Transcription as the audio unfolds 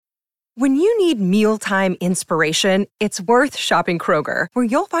When you need mealtime inspiration, it's worth shopping Kroger, where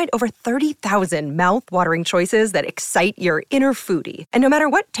you'll find over 30,000 mouth-watering choices that excite your inner foodie. And no matter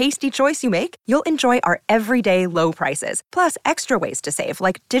what tasty choice you make, you'll enjoy our everyday low prices, plus extra ways to save,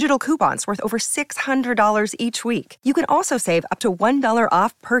 like digital coupons worth over $600 each week. You can also save up to $1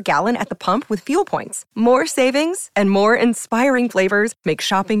 off per gallon at the pump with fuel points. More savings and more inspiring flavors make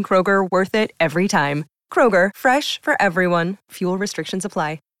shopping Kroger worth it every time. Kroger, fresh for everyone. Fuel restrictions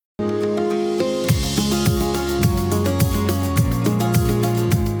apply.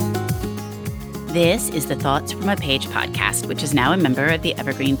 This is the Thoughts from a Page podcast, which is now a member of the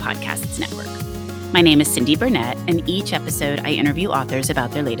Evergreen Podcasts Network. My name is Cindy Burnett, and each episode I interview authors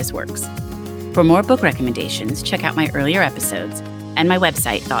about their latest works. For more book recommendations, check out my earlier episodes and my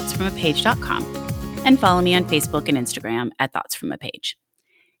website, thoughtsfromapage.com, and follow me on Facebook and Instagram at Thoughts From A Page.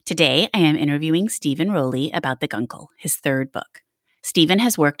 Today, I am interviewing Stephen Rowley about The Guncle, his third book. Stephen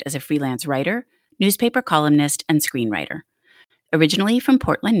has worked as a freelance writer, newspaper columnist, and screenwriter. Originally from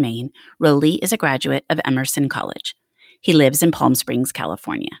Portland, Maine, Rowley is a graduate of Emerson College. He lives in Palm Springs,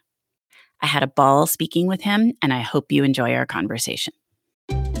 California. I had a ball speaking with him, and I hope you enjoy our conversation.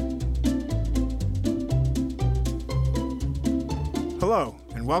 Hello,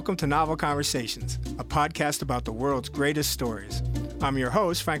 and welcome to Novel Conversations, a podcast about the world's greatest stories. I'm your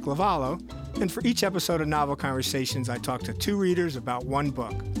host, Frank Lavallo, and for each episode of Novel Conversations, I talk to two readers about one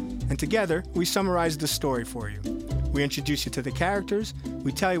book. And together, we summarize the story for you. We introduce you to the characters,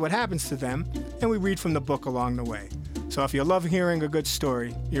 we tell you what happens to them, and we read from the book along the way. So if you love hearing a good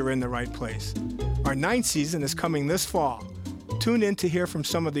story, you're in the right place. Our 9th season is coming this fall. Tune in to hear from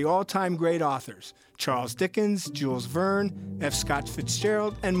some of the all-time great authors, Charles Dickens, Jules Verne, F. Scott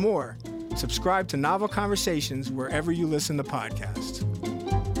Fitzgerald, and more. Subscribe to Novel Conversations wherever you listen to podcasts.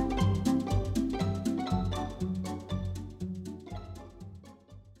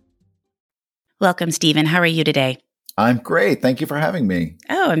 Welcome, Stephen. How are you today? I'm great. Thank you for having me.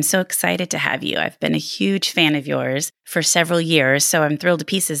 Oh, I'm so excited to have you. I've been a huge fan of yours for several years, so I'm thrilled to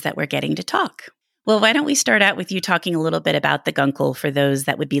pieces that we're getting to talk. Well, why don't we start out with you talking a little bit about The Guncle for those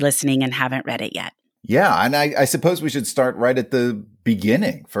that would be listening and haven't read it yet? Yeah, and I suppose we should start right at the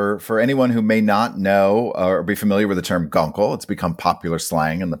beginning. For anyone who may not know or be familiar with the term guncle, it's become popular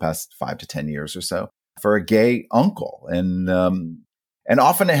slang in the past 5 to 10 years or so for a gay uncle. And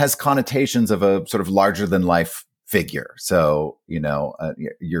often it has connotations of a sort of larger than life figure. So,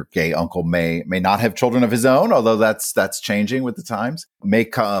 your gay uncle may not have children of his own, although that's changing with the times, may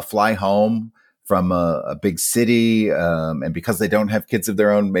fly home from a big city. And because they don't have kids of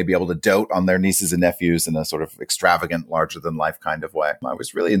their own, may be able to dote on their nieces and nephews in a sort of extravagant, larger than life kind of way. I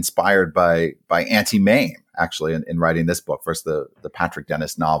was really inspired by Auntie Mame, actually, in writing this book. First, the Patrick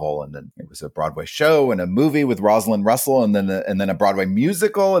Dennis novel, and then it was a Broadway show and a movie with Rosalind Russell, and then a Broadway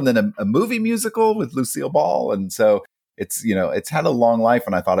musical, and then a movie musical with Lucille Ball. And so it's had a long life,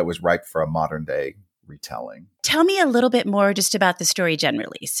 and I thought it was ripe for a modern day retelling. Tell me a little bit more just about the story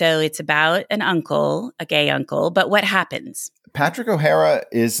generally. So it's about an uncle, a gay uncle, but what happens? Patrick O'Hara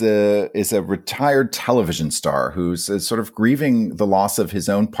is a retired television star who's sort of grieving the loss of his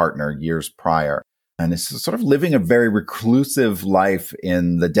own partner years prior, and is sort of living a very reclusive life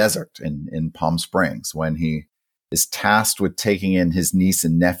in the desert in Palm Springs when he is tasked with taking in his niece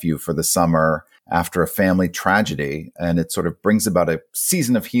and nephew for the summer after a family tragedy. And it sort of brings about a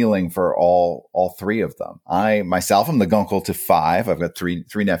season of healing for all three of them. I myself am the guncle to 5. I've got three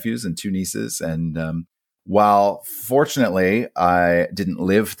nephews and 2 nieces. And while fortunately I didn't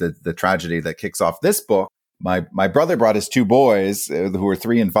live the tragedy that kicks off this book, my brother brought his 2 boys, who were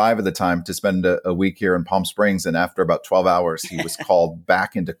 3 and 5 at the time, to spend a week here in Palm Springs. And after about 12 hours, he was called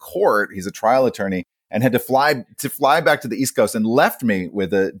back into court. He's a trial attorney, and had to fly back to the East Coast, and left me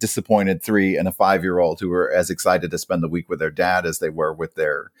with a disappointed 3 and a 5-year-old who were as excited to spend the week with their dad as they were with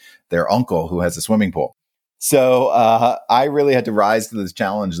their uncle who has a swimming pool. So I really had to rise to this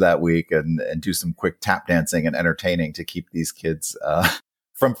challenge that week and do some quick tap dancing and entertaining to keep these kids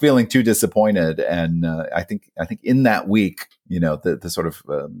from feeling too disappointed. And I think in that week, the sort of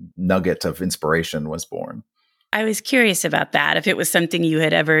nugget of inspiration was born. I was curious about that, if it was something you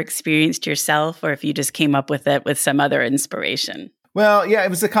had ever experienced yourself or if you just came up with it with some other inspiration. Well, yeah, it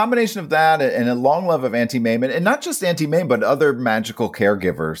was a combination of that and a long love of Auntie Mame, and not just Auntie Mame, but other magical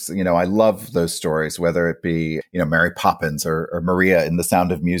caregivers. I love those stories, whether it be, Mary Poppins or Maria in The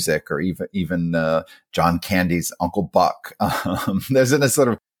Sound of Music, or even John Candy's Uncle Buck. There's a sort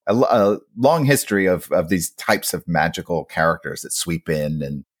of a long history of these types of magical characters that sweep in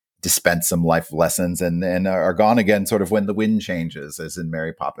and dispense some life lessons and are gone again sort of when the wind changes, as in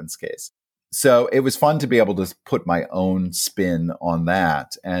Mary Poppins' case. So it was fun to be able to put my own spin on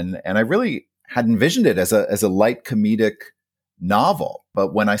that. And I really had envisioned it as a light comedic novel.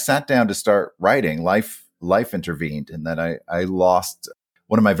 But when I sat down to start writing, life intervened, and then I lost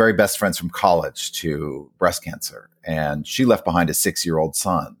one of my very best friends from college to breast cancer. And she left behind a 6-year-old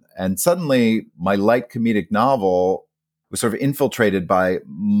son. And suddenly my light comedic novel was sort of infiltrated by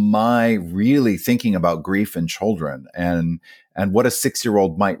my really thinking about grief in children and what a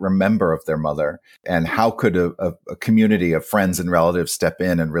 6-year-old might remember of their mother, and how could a community of friends and relatives step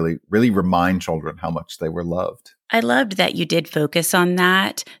in and really remind children how much they were loved. I loved that you did focus on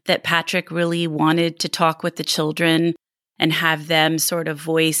that Patrick really wanted to talk with the children and have them sort of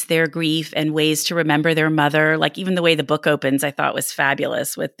voice their grief and ways to remember their mother. Like even the way the book opens, I thought was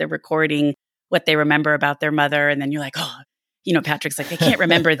fabulous, with the recording what they remember about their mother. And then you're like, oh, Patrick's like, I can't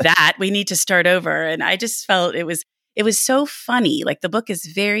remember that. We need to start over. And I just felt it was so funny. Like the book is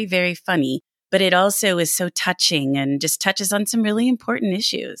very, very funny, but it also is so touching and just touches on some really important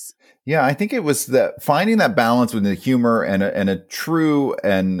issues. Yeah, I think it was finding that balance with the humor and a true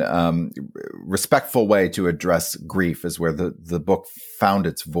and respectful way to address grief is where the book found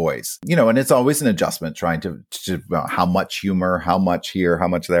its voice. And it's always an adjustment, trying to how much humor, how much here, how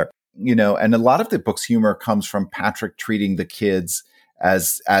much there. And a lot of the book's humor comes from Patrick treating the kids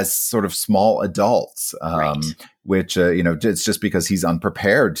as sort of small adults, right. Which, it's just because he's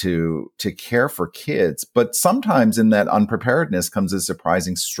unprepared to care for kids. But sometimes in that unpreparedness comes a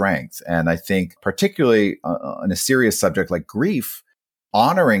surprising strength. And I think particularly on a serious subject like grief,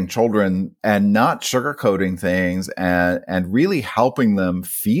 honoring children and not sugarcoating things and really helping them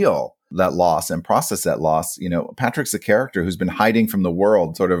feel that loss and process that loss. Patrick's a character who's been hiding from the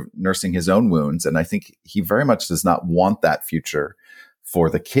world, sort of nursing his own wounds. And I think he very much does not want that future for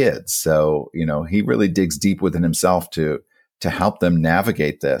the kids. So, he really digs deep within himself to help them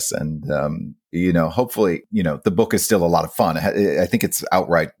navigate this. And, hopefully, the book is still a lot of fun. I think it's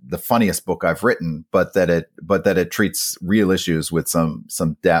outright the funniest book I've written, but that it treats real issues with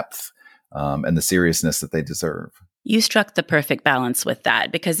some depth, and the seriousness that they deserve. You struck the perfect balance with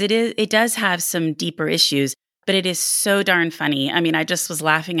that, because it does have some deeper issues, but it is so darn funny. I mean, I just was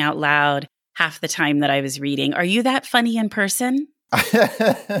laughing out loud half the time that I was reading. Are you that funny in person?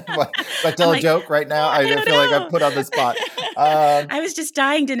 I tell a joke right now. I feel like I'm put on the spot. I was just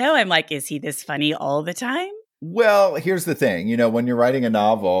dying to know. I'm like, is he this funny all the time? Well, here's the thing. When you're writing a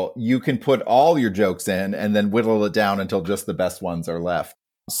novel, you can put all your jokes in and then whittle it down until just the best ones are left.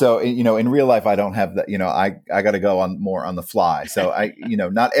 So, in real life, I don't have that, I got to go on more on the fly. So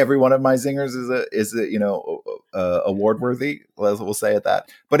not every one of my zingers is award worthy. We'll say it that,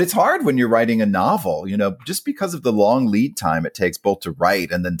 but it's hard when you're writing a novel, just because of the long lead time it takes both to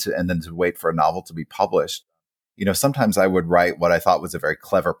write and then to wait for a novel to be published. Sometimes I would write what I thought was a very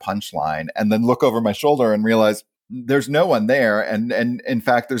clever punchline and then look over my shoulder and realize there's no one there. And in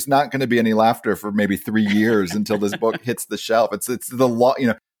fact, there's not going to be any laughter for maybe 3 years until this book hits the shelf. It's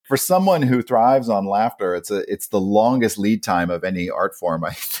for someone who thrives on laughter, it's the longest lead time of any art form,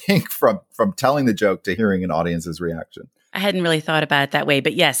 I think, from telling the joke to hearing an audience's reaction. I hadn't really thought about it that way,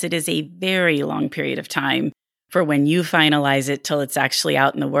 but yes, it is a very long period of time for when you finalize it till it's actually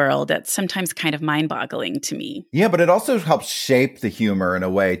out in the world. That's sometimes kind of mind-boggling to me. Yeah, but it also helps shape the humor in a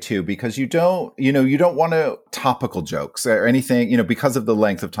way too, because you don't want to topical jokes or anything, because of the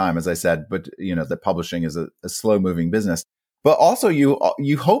length of time, as I said, but that publishing is a slow-moving business. But also you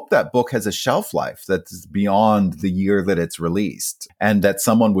hope that book has a shelf life that's beyond the year that it's released, and that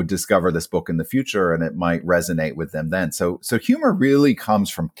someone would discover this book in the future and it might resonate with them then. So humor really comes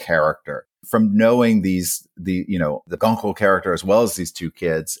from character, from knowing the Gunkel character as well as these two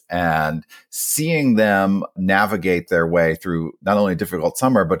kids and seeing them navigate their way through not only a difficult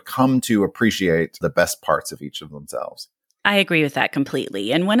summer, but come to appreciate the best parts of each of themselves. I agree with that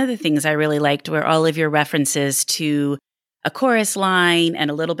completely. And one of the things I really liked were all of your references to a chorus line and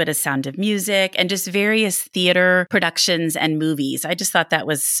a little bit of Sound of Music and just various theater productions and movies. I just thought that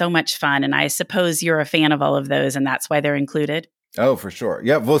was so much fun. And I suppose you're a fan of all of those and that's why they're included. Oh, for sure.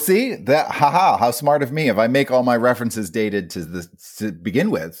 Yeah. Well, see that. How smart of me. If I make all my references dated to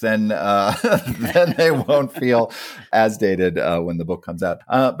begin with, then then they won't feel as dated when the book comes out.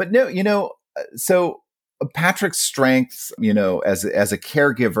 But no, so Patrick's strengths, as a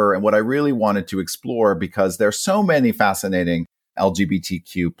caregiver, and what I really wanted to explore, because there's so many fascinating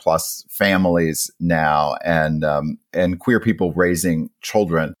LGBTQ plus families now, and queer people raising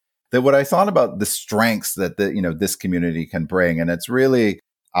children, that what I thought about the strengths that this community can bring, and it's really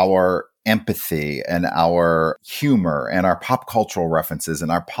our empathy and our humor and our pop cultural references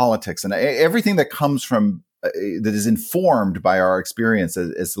and our politics and everything that comes from that is informed by our experience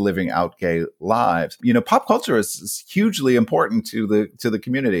as living out gay lives. Pop culture is hugely important to the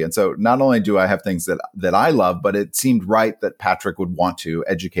community. And so not only do I have things that I love, but it seemed right that Patrick would want to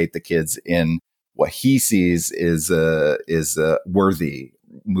educate the kids in what he sees is worthy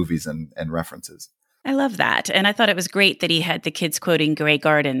movies and references. I love that. And I thought it was great that he had the kids quoting Grey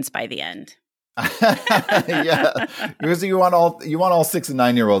Gardens by the end. Yeah, because you want all 6 and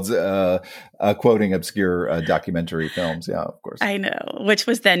 9-year-olds quoting obscure documentary films. Yeah, of course. I know, which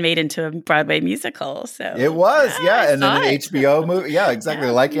was then made into a Broadway musical. So it was, and then an HBO movie. Yeah, exactly.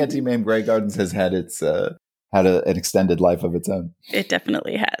 Yeah. Like Anti-Mame, Grey Gardens has had an extended life of its own. It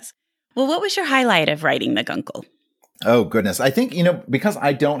definitely has. Well, what was your highlight of writing The Guncle? Oh, goodness. I think, because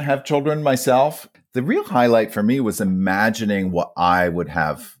I don't have children myself, the real highlight for me was imagining what I would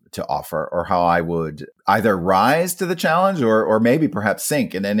have to offer or how I would either rise to the challenge or maybe perhaps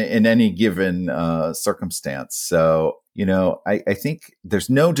sink in any given circumstance. So, I think there's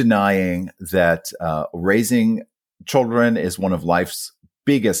no denying that raising children is one of life's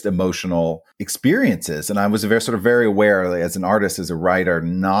biggest emotional experiences. And I was very aware as an artist, as a writer,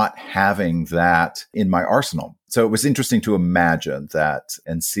 not having that in my arsenal. So it was interesting to imagine that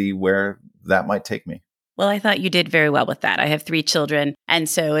and see where that might take me. Well, I thought you did very well with that. I have 3 children. And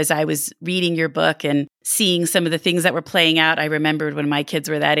so as I was reading your book and seeing some of the things that were playing out, I remembered when my kids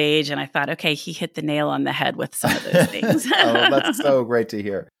were that age. And I thought, okay, he hit the nail on the head with some of those things. Oh, that's so great to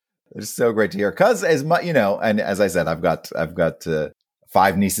hear. It's so great to hear. Because as much, and as I said, I've got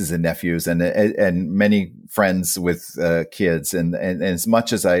 5 nieces and nephews and many friends with kids. And as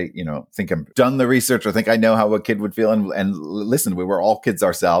much as I, think I've done the research or think I know how a kid would feel. And listen, we were all kids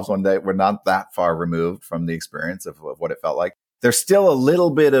ourselves one day. We're not that far removed from the experience of what it felt like. There's still a little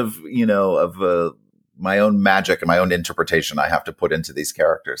bit of, my own magic and my own interpretation I have to put into these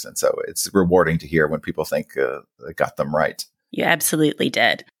characters. And so it's rewarding to hear when people think I got them right. You absolutely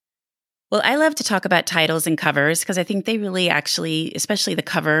did. Well, I love to talk about titles and covers because I think they really actually, especially the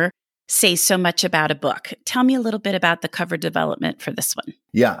cover, say so much about a book. Tell me a little bit about the cover development for this one.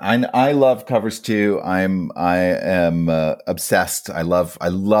 Yeah, I love covers too. I am obsessed. I love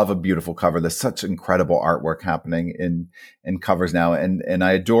a beautiful cover. There's such incredible artwork happening in covers now, and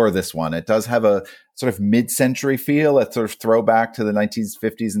I adore this one. It does have a sort of mid-century feel, a sort of throwback to the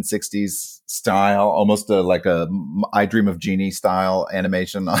 1950s and 60s style, almost like a I Dream of Jeannie style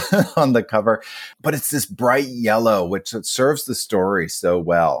animation on the cover. But it's this bright yellow, which serves the story so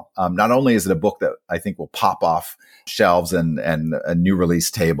well. Not only is it a book that I think will pop off shelves and a new release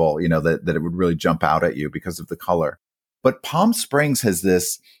table, that it would really jump out at you because of the color. But Palm Springs has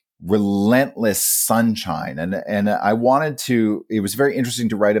this relentless sunshine. And I wanted to, it was very interesting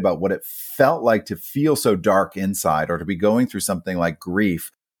to write about what it felt like to feel so dark inside or to be going through something like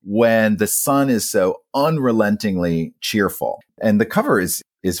grief when the sun is so unrelentingly cheerful. And the cover is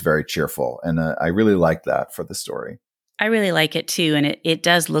very cheerful. And I really like that for the story. I really like it too. And it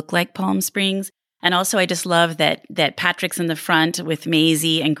does look like Palm Springs. And also, I just love that Patrick's in the front with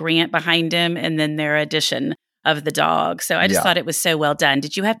Maisie and Grant behind him, and then their addition of the dog. So I just thought it was so well done.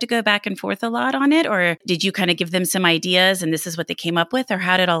 Did you have to go back and forth a lot on it, or did you kind of give them some ideas and this is what they came up with, or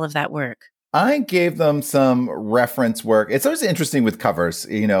how did all of that work? I gave them some reference work. It's always interesting with covers.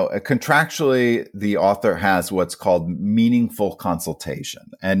 Contractually, the author has what's called meaningful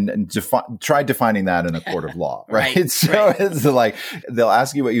consultation and try defining that in a court of law, right? It's like they'll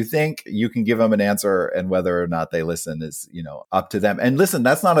ask you what you think. You can give them an answer, and whether or not they listen is, up to them. And listen,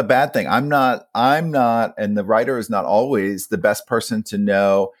 that's not a bad thing. I'm not, and the writer is not always the best person to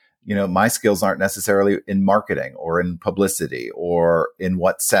know. My skills aren't necessarily in marketing or in publicity or in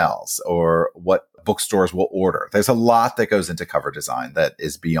what sells or what bookstores will order. There's a lot that goes into cover design that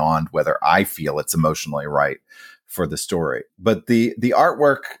is beyond whether I feel it's emotionally right for the story. But the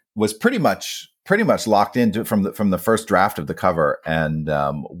artwork was pretty much locked into from the first draft of the cover. And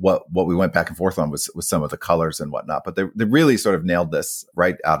what we went back and forth on was some of the colors and whatnot. But they really sort of nailed this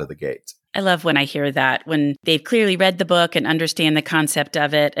right out of the gate. I love when I hear that, when they've clearly read the book and understand the concept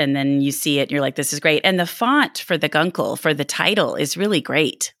of it, and then you see it and you're like, this is great. And the font for the Guncle, for the title, is really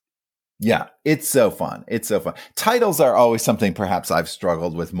great. Yeah, it's so fun. It's so fun. Titles are always something perhaps I've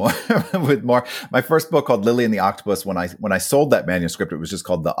struggled with more. My first book called Lily and the Octopus, when I sold that manuscript, it was just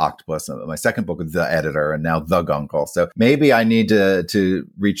called The Octopus. My second book was The Editor, and now The Guncle. So maybe I need to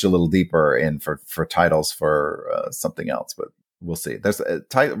reach a little deeper in for titles for something else, but we'll see. There's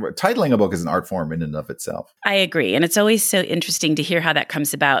titling a book is an art form in and of itself. I agree. And it's always so interesting to hear how that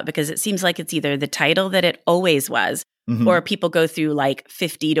comes about, because it seems like it's either the title that it always was, or people go through like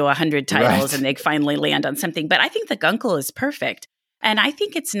 50 to 100 titles and they finally land on something. But I think The Guncle is perfect. And I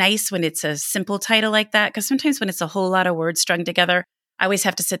think it's nice when it's a simple title like that, because sometimes when it's a whole lot of words strung together, I always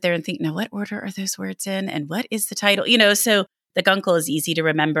have to sit there and think, now, what order are those words in? And what is the title? So The Guncle is easy to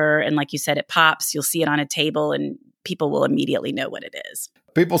remember. And like you said, it pops. You'll see it on a table and people will immediately know what it is.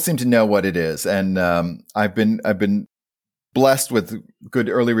 People seem to know what it is. And I've been blessed with good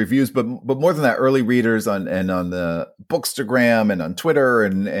early reviews, but more than that, early readers on the Bookstagram and on Twitter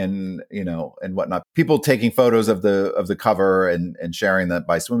and whatnot. People taking photos of the cover and sharing that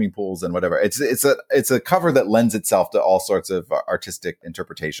by swimming pools and whatever. It's a cover that lends itself to all sorts of artistic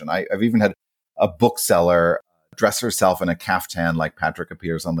interpretation. I've even had a bookseller dress herself in a caftan like Patrick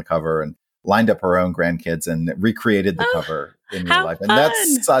appears on the cover and lined up her own grandkids and recreated the cover in real life. And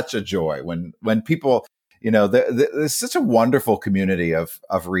that's such a joy when people. There's such a wonderful community of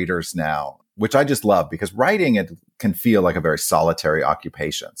readers now, which I just love because writing it can feel like a very solitary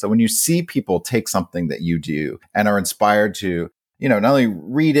occupation. So when you see people take something that you do and are inspired to, not only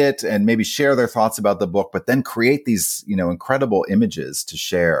read it and maybe share their thoughts about the book, but then create these, incredible images to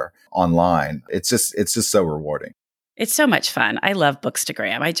share online, it's just so rewarding. It's so much fun. I love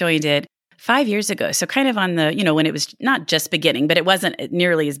Bookstagram. I joined it 5 years ago. So kind of on the, when it was not just beginning, but it wasn't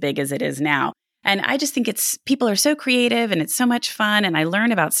nearly as big as it is now. And I just think people are so creative and it's so much fun. And I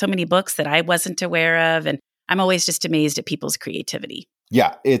learn about so many books that I wasn't aware of. And I'm always just amazed at people's creativity.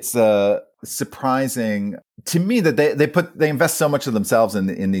 Yeah, it's surprising to me that they invest so much of themselves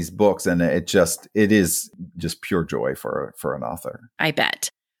in these books. And it is just pure joy for an author. I bet.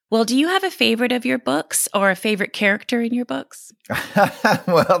 Well, do you have a favorite of your books or a favorite character in your books?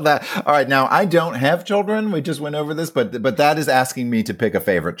 Well, all right. Now, I don't have children. We just went over this, but that is asking me to pick a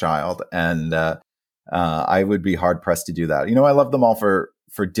favorite child. And I would be hard pressed to do that. I love them all for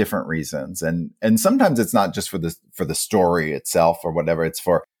different reasons. And sometimes it's not just for the story itself or whatever. It's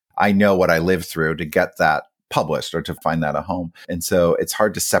for, I know what I lived through to get that published or to find that a home. And so it's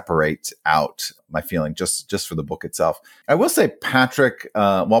hard to separate out my feeling just for the book itself. I will say Patrick,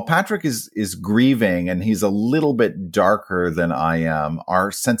 while Patrick is grieving and he's a little bit darker than I am,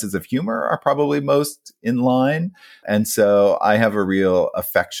 our senses of humor are probably most in line. And so I have a real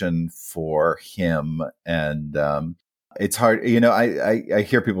affection for him. And it's hard, I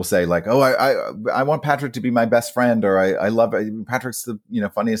hear people say like, oh, I want Patrick to be my best friend, or I love Patrick's the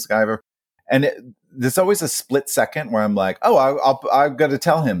funniest guy ever. And there's always a split second where I'm like, oh, I've got to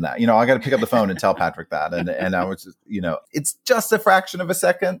tell him that, I got to pick up the phone and tell Patrick that. And I was just, it's just a fraction of a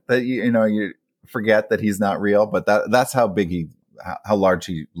second that, you forget that he's not real, but that's how how large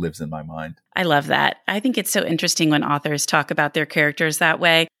he lives in my mind. I love that. I think it's so interesting when authors talk about their characters that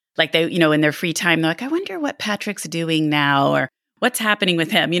way. Like they, in their free time, they're like, I wonder what Patrick's doing now or what's happening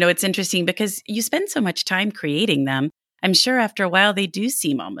with him. It's interesting because you spend so much time creating them. I'm sure after a while they do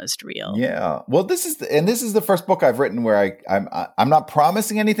seem almost real. Yeah. Well, this is the first book I've written where I'm not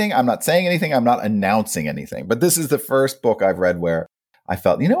promising anything, I'm not saying anything, I'm not announcing anything. But this is the first book I've read where I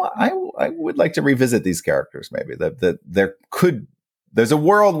felt, I would like to revisit these characters. Maybe that there's a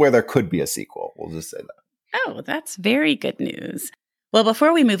world where there could be a sequel. We'll just say that. Oh, that's very good news. Well,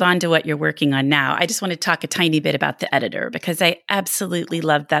 before we move on to what you're working on now, I just want to talk a tiny bit about The Editor because I absolutely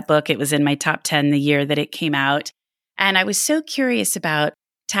loved that book. It was in my top 10 the year that it came out. And I was so curious about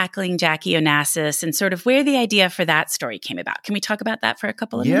tackling Jackie Onassis and sort of where the idea for that story came about. Can we talk about that for a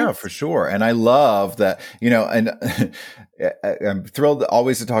couple of minutes? Yeah, for sure. And I love that, and I'm thrilled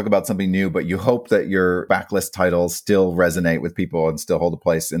always to talk about something new, but you hope that your backlist titles still resonate with people and still hold a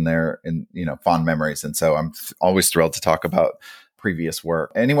place in their fond memories. And so I'm always thrilled to talk about previous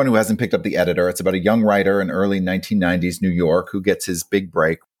work. Anyone who hasn't picked up The Editor, it's about a young writer in early 1990s New York who gets his big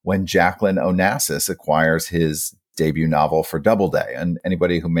break when Jacqueline Onassis acquires his debut novel for Doubleday. And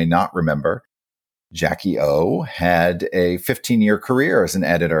anybody who may not remember, Jackie O had a 15-year career as an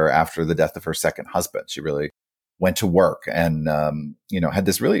editor after the death of her second husband. She really went to work and, had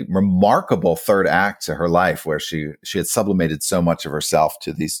this really remarkable third act to her life where she had sublimated so much of herself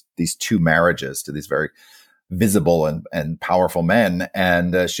to these two marriages, to these very visible and powerful men.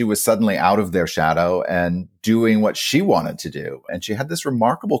 And she was suddenly out of their shadow and doing what she wanted to do. And she had this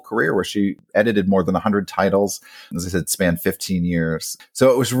remarkable career where she edited more than 100 titles. As I said, spanned 15 years.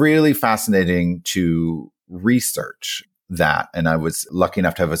 So it was really fascinating to research that. And I was lucky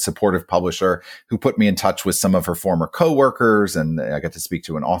enough to have a supportive publisher who put me in touch with some of her former coworkers. And I got to speak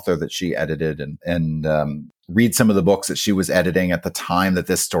to an author that she edited and read some of the books that she was editing at the time that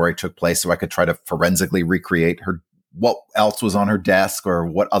this story took place. So I could try to forensically recreate what else was on her desk or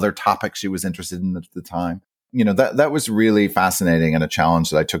what other topics she was interested in at the time. That was really fascinating and a challenge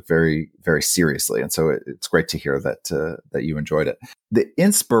that I took very, very seriously. And so it's great to hear that you enjoyed it. The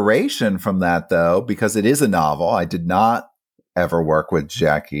inspiration from that, though, because it is a novel, I did not ever work with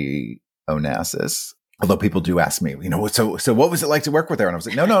Jackie Onassis. Although people do ask me, so what was it like to work with her? And I was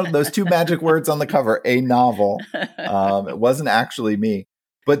like, no, those two magic words on the cover, a novel. It wasn't actually me.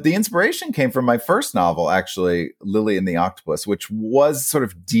 But the inspiration came from my first novel, actually, Lily and the Octopus, which was sort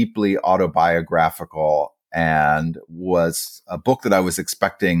of deeply autobiographical and was a book that I was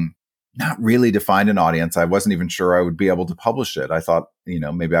expecting not really to find an audience. I wasn't even sure I would be able to publish it. I thought,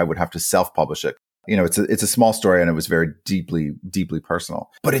 maybe I would have to self-publish it. It's a small story and it was very deeply, deeply personal.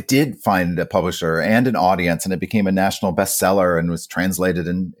 But it did find a publisher and an audience, and it became a national bestseller and was translated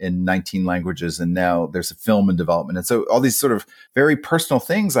in 19 languages. And now there's a film in development. And so all these sort of very personal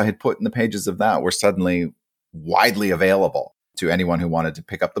things I had put in the pages of that were suddenly widely available to anyone who wanted to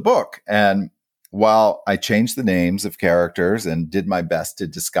pick up the book. And while I changed the names of characters and did my best to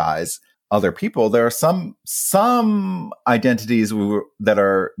disguise other people, there are some identities that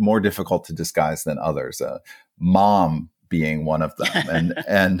are more difficult to disguise than others. Mom being one of them,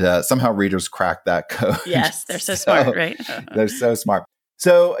 and somehow readers crack that code. Yes, they're so smart, right? They're so smart.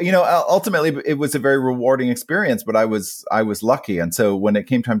 So ultimately, it was a very rewarding experience, but I was lucky, and so when it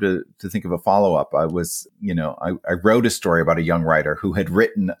came time to think of a follow up, I wrote a story about a young writer who had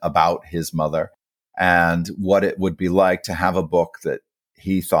written about his mother and what it would be like to have a book that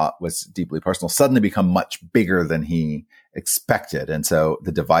he thought was deeply personal suddenly become much bigger than he expected. And so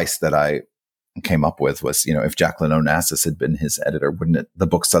the device that I came up with was, if Jacqueline Onassis had been his editor, wouldn't the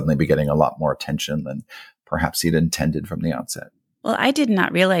book suddenly be getting a lot more attention than perhaps he'd intended from the outset? Well, I did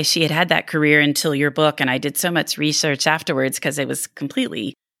not realize she had that career until your book. And I did so much research afterwards because it was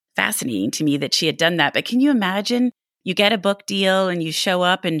completely fascinating to me that she had done that. But can you imagine you get a book deal and you show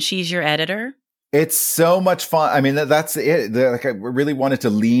up and she's your editor? It's so much fun. I mean, that's it. I really wanted to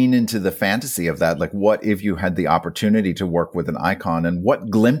lean into the fantasy of that. Like, what if you had the opportunity to work with an icon, and what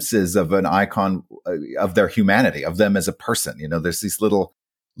glimpses of an icon, of their humanity, of them as a person? There's these little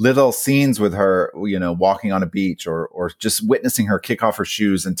scenes with her, walking on a beach or just witnessing her kick off her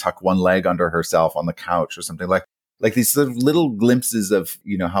shoes and tuck one leg under herself on the couch or something like these sort of little glimpses of,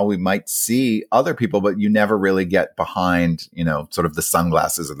 how we might see other people, but you never really get behind, sort of the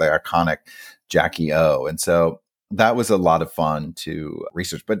sunglasses of the iconic Jackie O. And so that was a lot of fun to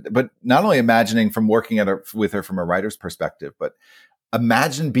research, but not only imagining from working with her from a writer's perspective, but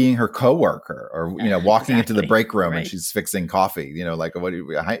imagine being her coworker or, walking into the break room and she's fixing coffee,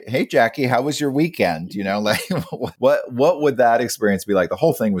 hey, Jackie, how was your weekend? What would that experience be like? The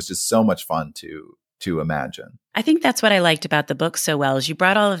whole thing was just so much fun to imagine. I think that's what I liked about the book so well, is you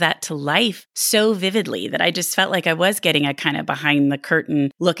brought all of that to life so vividly that I just felt like I was getting a kind of behind the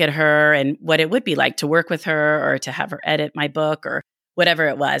curtain look at her and what it would be like to work with her or to have her edit my book or whatever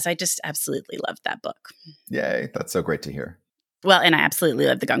it was. I just absolutely loved that book. Yay. That's so great to hear. Well, and I absolutely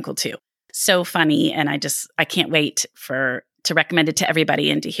love The Guncle too. So funny. And I can't wait to recommend it to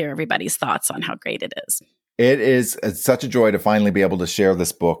everybody and to hear everybody's thoughts on how great it is. It's such a joy to finally be able to share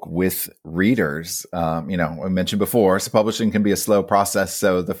this book with readers. I mentioned before, so publishing can be a slow process.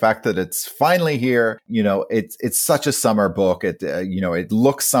 So the fact that it's finally here, it's such a summer book. It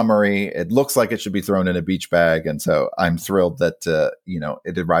looks summery. It looks like it should be thrown in a beach bag. And so I'm thrilled that,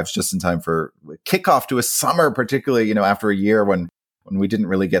 it arrives just in time for kickoff to a summer, particularly, after a year when we didn't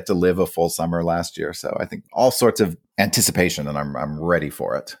really get to live a full summer last year. So I think all sorts of anticipation, and I'm ready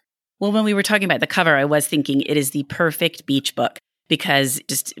for it. Well, when we were talking about the cover, I was thinking it is the perfect beach book because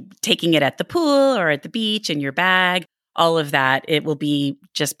just taking it at the pool or at the beach in your bag, all of that, it will be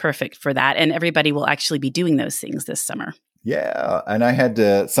just perfect for that. And everybody will actually be doing those things this summer. Yeah. And I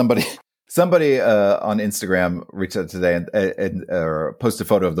had somebody on Instagram reach out today and post a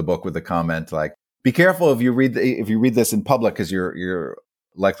photo of the book with a comment like, be careful if you read this in public because you're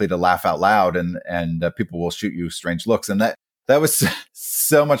likely to laugh out loud and people will shoot you strange looks. And that was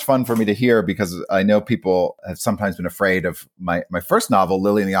so much fun for me to hear because I know people have sometimes been afraid of my first novel,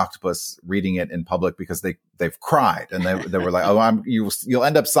 Lily and the Octopus, reading it in public because they've cried and they were like, you'll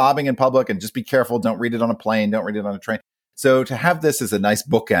end up sobbing in public and just be careful. Don't read it on a plane. Don't read it on a train. So to have this as a nice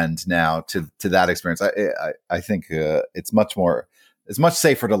bookend now to that experience, I think it's much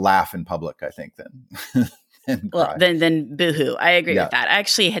safer to laugh in public, I think, than. Well, then boohoo. I agree with that. I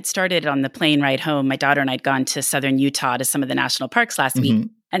actually had started on the plane ride home. My daughter and I had gone to southern Utah to some of the national parks last week.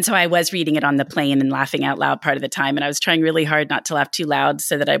 And so I was reading it on the plane and laughing out loud part of the time. And I was trying really hard not to laugh too loud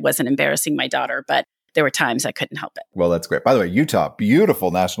so that I wasn't embarrassing my daughter. But there were times I couldn't help it. Well, that's great. By the way, Utah,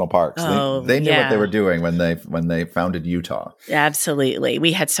 beautiful national parks. Oh, they knew what they were doing when they founded Utah. Absolutely.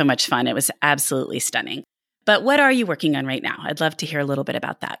 We had so much fun. It was absolutely stunning. But what are you working on right now? I'd love to hear a little bit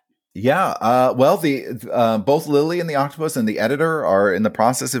about that. Yeah. Well, both Lily and the Octopus and the editor are in the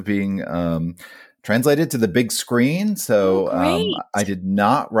process of being translated to the big screen. So I did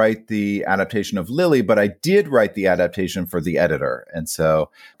not write the adaptation of Lily, but I did write the adaptation for The Editor. And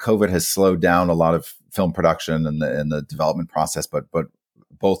so COVID has slowed down a lot of film production and the development process, but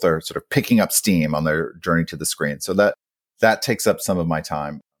both are sort of picking up steam on their journey to the screen. So that takes up some of my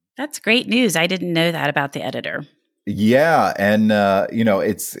time. That's great news. I didn't know that about The Editor. Yeah, and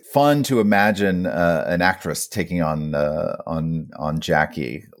it's fun to imagine an actress taking on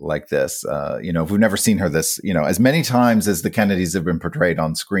Jackie like this. If we've never seen her this, as many times as the Kennedys have been portrayed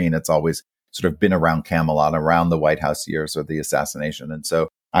on screen, it's always sort of been around Camelot, around the White House years or the assassination. And so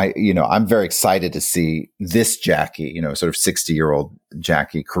I'm very excited to see this Jackie, sort of 60-year-old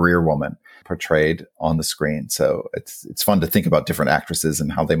Jackie, career woman, portrayed on the screen. So it's fun to think about different actresses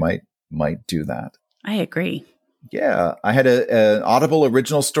and how they might do that. I agree. Yeah, I had an Audible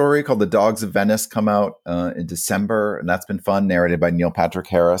original story called The Dogs of Venice come out in December, and that's been fun, narrated by Neil Patrick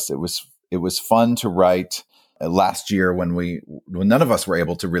Harris. It was fun to write last year when none of us were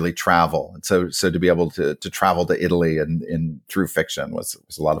able to really travel, and so to be able to travel to Italy and through fiction was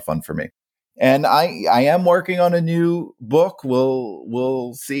a lot of fun for me. And I am working on a new book.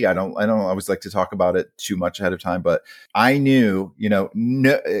 We'll see. I don't always like to talk about it too much ahead of time, but I knew,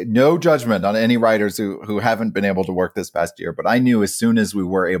 no judgment on any writers who haven't been able to work this past year, but I knew as soon as we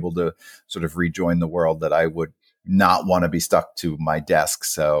were able to sort of rejoin the world that I would not want to be stuck to my desk.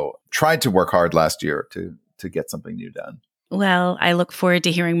 So tried to work hard last year to get something new done. Well, I look forward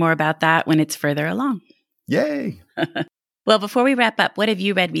to hearing more about that when it's further along. Yay. Well, before we wrap up, what have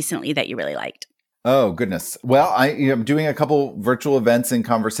you read recently that you really liked? Oh, goodness. Well, I'm doing a couple virtual events in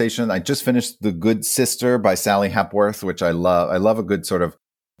conversation. I just finished The Good Sister by Sally Hepworth, which I love. I love a good sort of,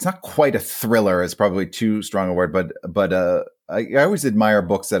 it's not quite a thriller. It's probably too strong a word, but I always admire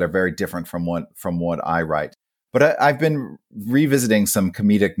books that are very different from what I write. But I've been revisiting some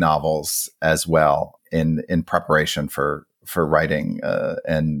comedic novels as well in preparation for writing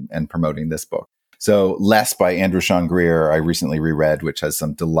and promoting this book. So Less by Andrew Sean Greer, I recently reread, which has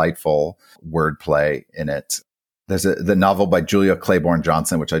some delightful wordplay in it. There's the novel by Julia Claiborne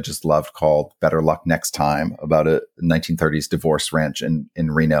Johnson, which I just loved, called Better Luck Next Time, about a 1930s divorce ranch in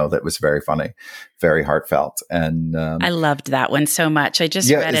Reno that was very funny, very heartfelt. And I loved that one so much. I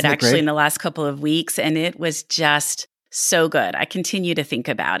just read it actually in the last couple of weeks, and it was just so good. I continue to think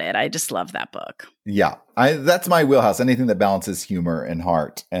about it. I just love that book. Yeah, that's my wheelhouse. Anything that balances humor and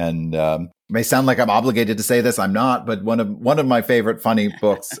heart. And may sound like I'm obligated to say this. I'm not. But one of my favorite funny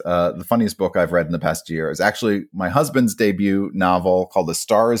books, the funniest book I've read in the past year, is actually my husband's debut novel called The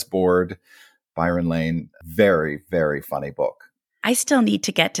Star Is Bored, Byron Lane. Very, very funny book. I still need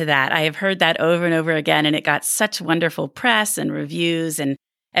to get to that. I have heard that over and over again, and it got such wonderful press and reviews and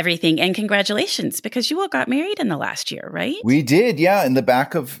everything. And congratulations, because you all got married in the last year, right? We did, yeah. In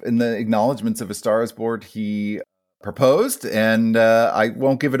the acknowledgments of A Star Is Bored, he proposed, and I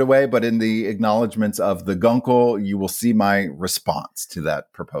won't give it away, but in the acknowledgments of the Guncle, you will see my response to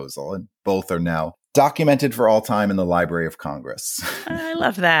that proposal. And both are now documented for all time in the Library of Congress. I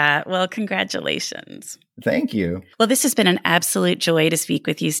love that. Well, congratulations. Thank you. Well, this has been an absolute joy to speak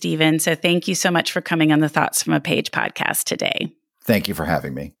with you, Stephen. So thank you so much for coming on the Thoughts from a Page podcast today. Thank you for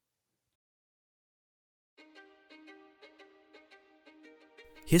having me.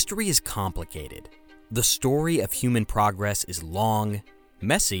 History is complicated. The story of human progress is long,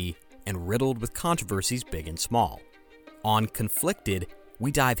 messy, and riddled with controversies big and small. On Conflicted,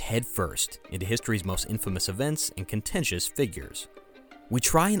 we dive headfirst into history's most infamous events and contentious figures. We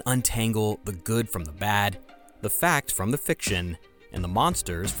try and untangle the good from the bad, the fact from the fiction, and the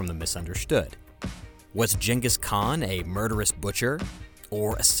monsters from the misunderstood. Was Genghis Khan a murderous butcher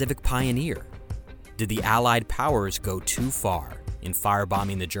or a civic pioneer? Did the Allied powers go too far in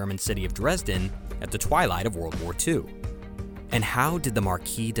firebombing the German city of Dresden at the twilight of World War II? And how did the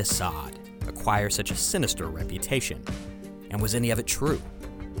Marquis de Sade acquire such a sinister reputation? And was any of it true?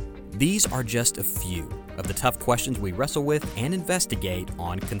 These are just a few of the tough questions we wrestle with and investigate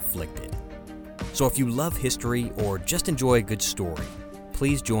on Conflicted. So if you love history or just enjoy a good story,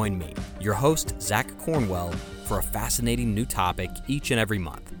 please join me, your host, Zach Cornwell, for a fascinating new topic each and every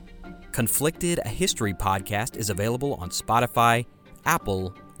month. Conflicted, a history podcast, is available on Spotify,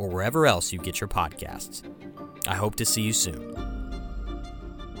 Apple, or wherever else you get your podcasts. I hope to see you soon.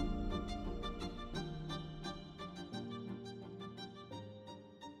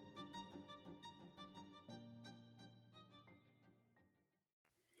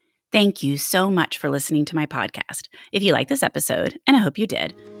 Thank you so much for listening to my podcast. If you like this episode, and I hope you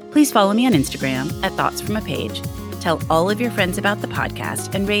did, please follow me on Instagram at Thoughts From a Page. Tell all of your friends about the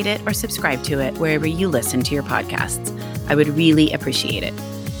podcast and rate it or subscribe to it wherever you listen to your podcasts. I would really appreciate it.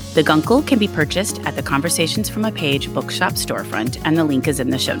 The Guncle can be purchased at the Conversations from a Page bookshop storefront, and the link is in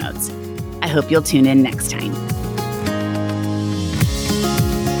the show notes. I hope you'll tune in next time.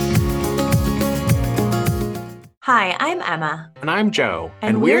 Hi, I'm Emma. And I'm Joe.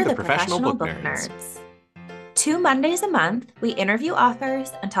 And we're the Professional Book Nerds. 2 Mondays a month, we interview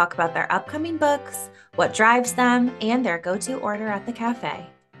authors and talk about their upcoming books, what drives them, and their go-to order at the cafe.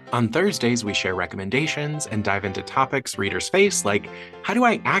 On Thursdays, we share recommendations and dive into topics readers face, like how do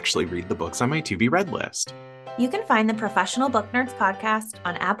I actually read the books on my to-be read list? You can find the Professional Book Nerds podcast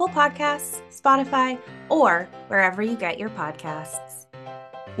on Apple Podcasts, Spotify, or wherever you get your podcasts.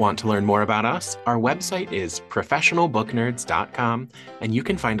 Want to learn more about us? Our website is professionalbooknerds.com, and you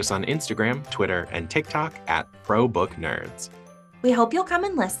can find us on Instagram, Twitter, and TikTok at ProBookNerds. We hope you'll come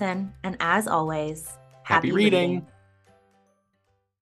and listen, and as always, Happy reading.